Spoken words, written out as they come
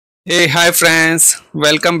Hey, hi friends,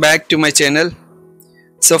 welcome back to my channel.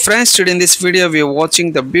 So friends, today in this video we are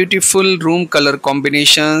watching the beautiful room color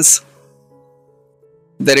combinations.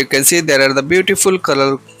 There you can see there are the beautiful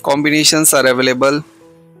color combinations are available.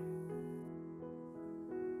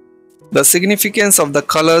 The significance of the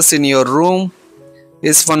colors in your room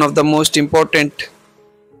is one of the most important.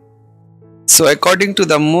 So according to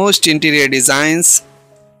the most interior designs,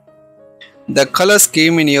 the color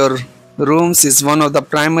scheme in your rooms is one of the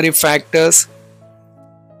primary factors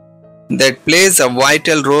that plays a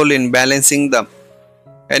vital role in balancing the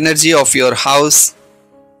energy of your house,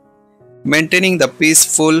 maintaining the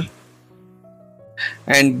peaceful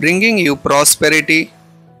and bringing you prosperity.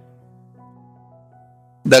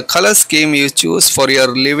 The color scheme you choose for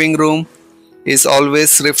your living room is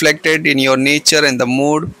always reflected in your nature and the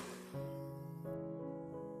mood.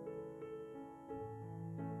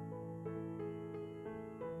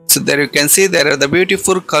 So there you can see there are the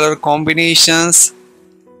beautiful color combinations.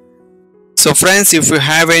 So friends, if you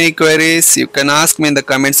have any queries, you can ask me in the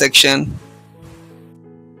comment section.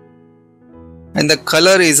 And the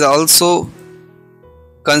color is also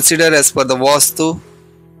considered as per the Vastu,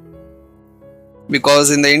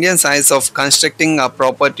 because in the Indian science of constructing a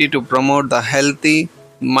property to promote the healthy,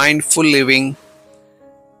 mindful living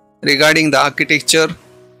regarding the architecture.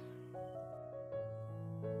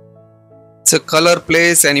 So color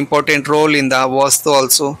plays an important role in the Vastu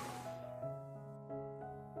also.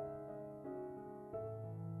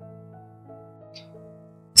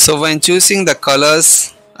 So when choosing the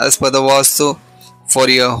colors as per the Vastu for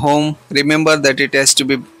your home, remember that it has to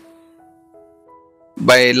be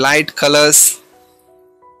by light colors,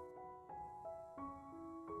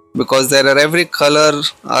 because there are every color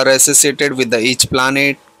are associated with the each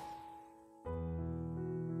planet,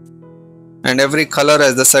 and every color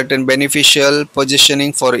has a certain beneficial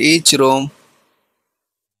positioning for each room.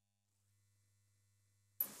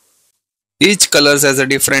 Each colors has a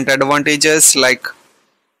different advantages, like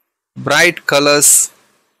bright colors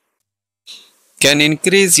can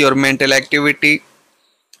increase your mental activity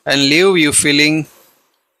and leave you feeling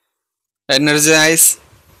energized.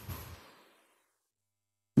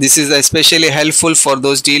 This is especially helpful for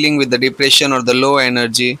those dealing with the depression or the low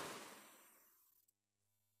energy.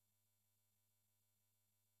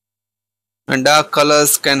 And dark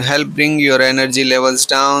colors can help bring your energy levels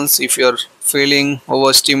down if you're feeling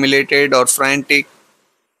overstimulated or frantic.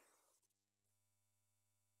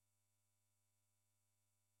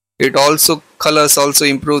 It also colors also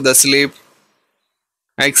improve the sleep.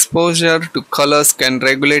 Exposure to colors can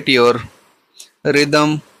regulate your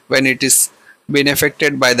rhythm when it is been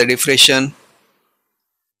affected by the depression.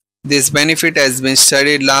 This benefit has been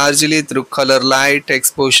studied largely through color light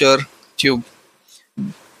exposure to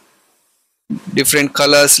different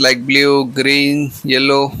colors like blue, green,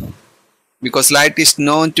 yellow, because light is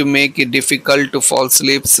known to make it difficult to fall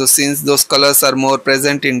asleep. So since those colors are more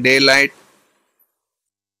present in daylight,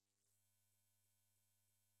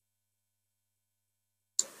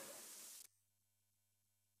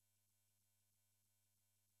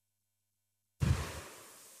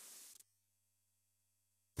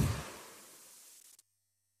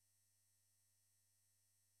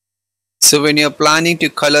 so when you're planning to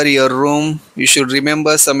color your room, you should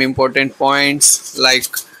remember some important points, like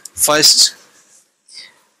first,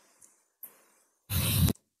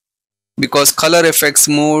 because color affects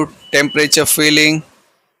mood, temperature, feeling.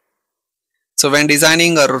 So when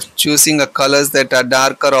designing or choosing a colors that are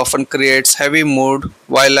darker often creates heavy mood,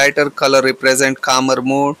 while lighter color represent calmer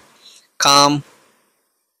mood, calm.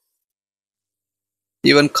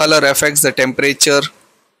 Even color affects the temperature.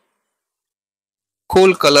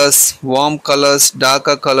 Cool colors, warm colors,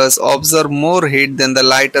 darker colors absorb more heat than the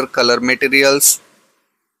lighter color materials.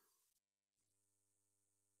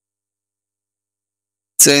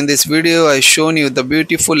 So in this video I shown you the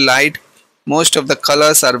beautiful light. Most of the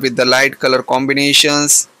colors are with the light color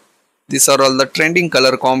combinations. These are all the trending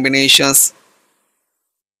color combinations.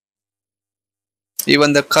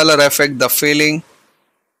 Even the color affect the feeling.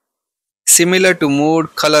 Similar to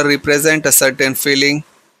mood, color represent a certain feeling.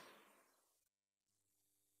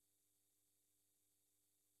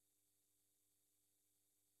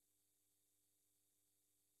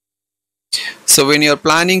 So when you're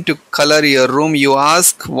planning to color your room, you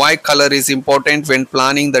ask why color is important when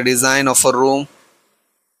planning the design of a room.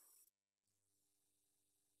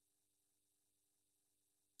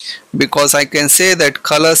 Because I can say that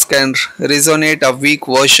colors can resonate a weak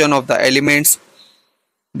version of the elements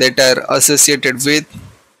that are associated with.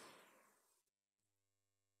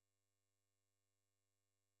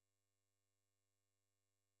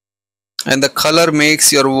 And the color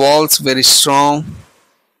makes your walls very strong.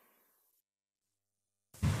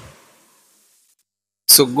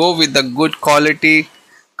 So go with the good quality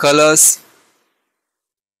colors.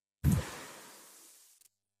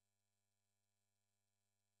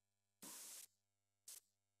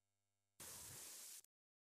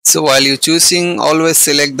 So while you choosing, always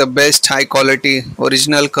select the best high quality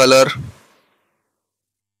original color,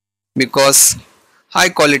 because high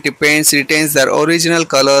quality paints retains their original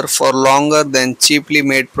color for longer than cheaply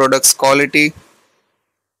made products quality.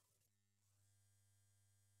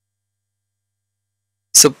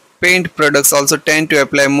 So paint products also tend to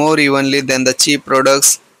apply more evenly than the cheap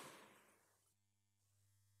products.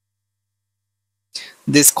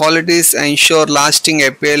 These qualities ensure lasting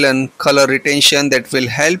appeal and color retention that will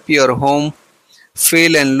help your home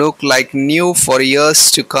feel and look like new for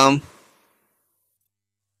years to come.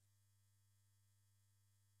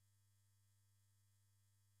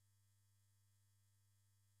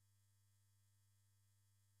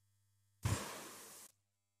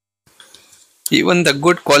 Even the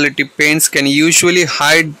good quality paints can usually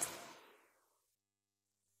hide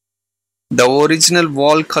the original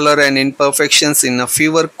wall color and imperfections in a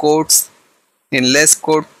fewer coats, in less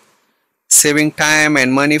coat, saving time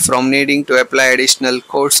and money from needing to apply additional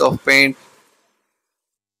coats of paint.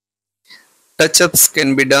 Touch-ups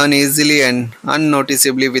can be done easily and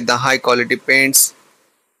unnoticeably with the high quality paints.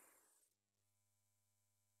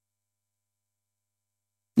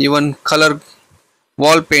 Even color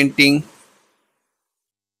wall painting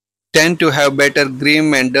tend to have better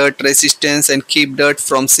grime and dirt resistance and keep dirt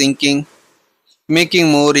from sinking, making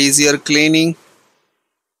more easier cleaning.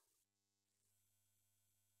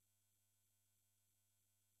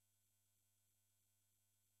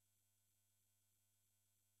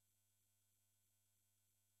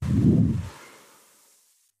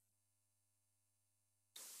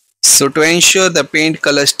 So to ensure the paint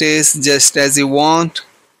color stays just as you want,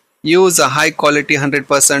 use a high quality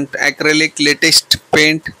 100% acrylic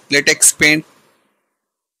latex paint.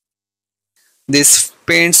 These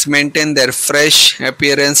paints maintain their fresh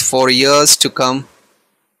appearance for years to come,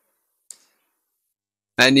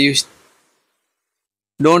 and you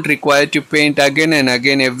don't require to paint again and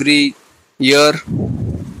again every year.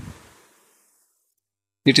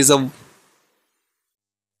 It is a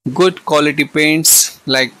good quality paints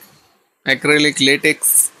like acrylic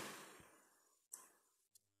latex.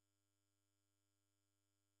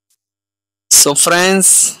 So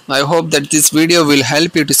friends, I hope that this video will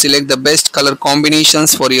help you to select the best color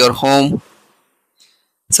combinations for your home.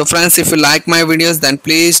 So friends, if you like my videos, then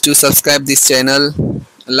please do subscribe this channel,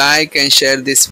 like and share this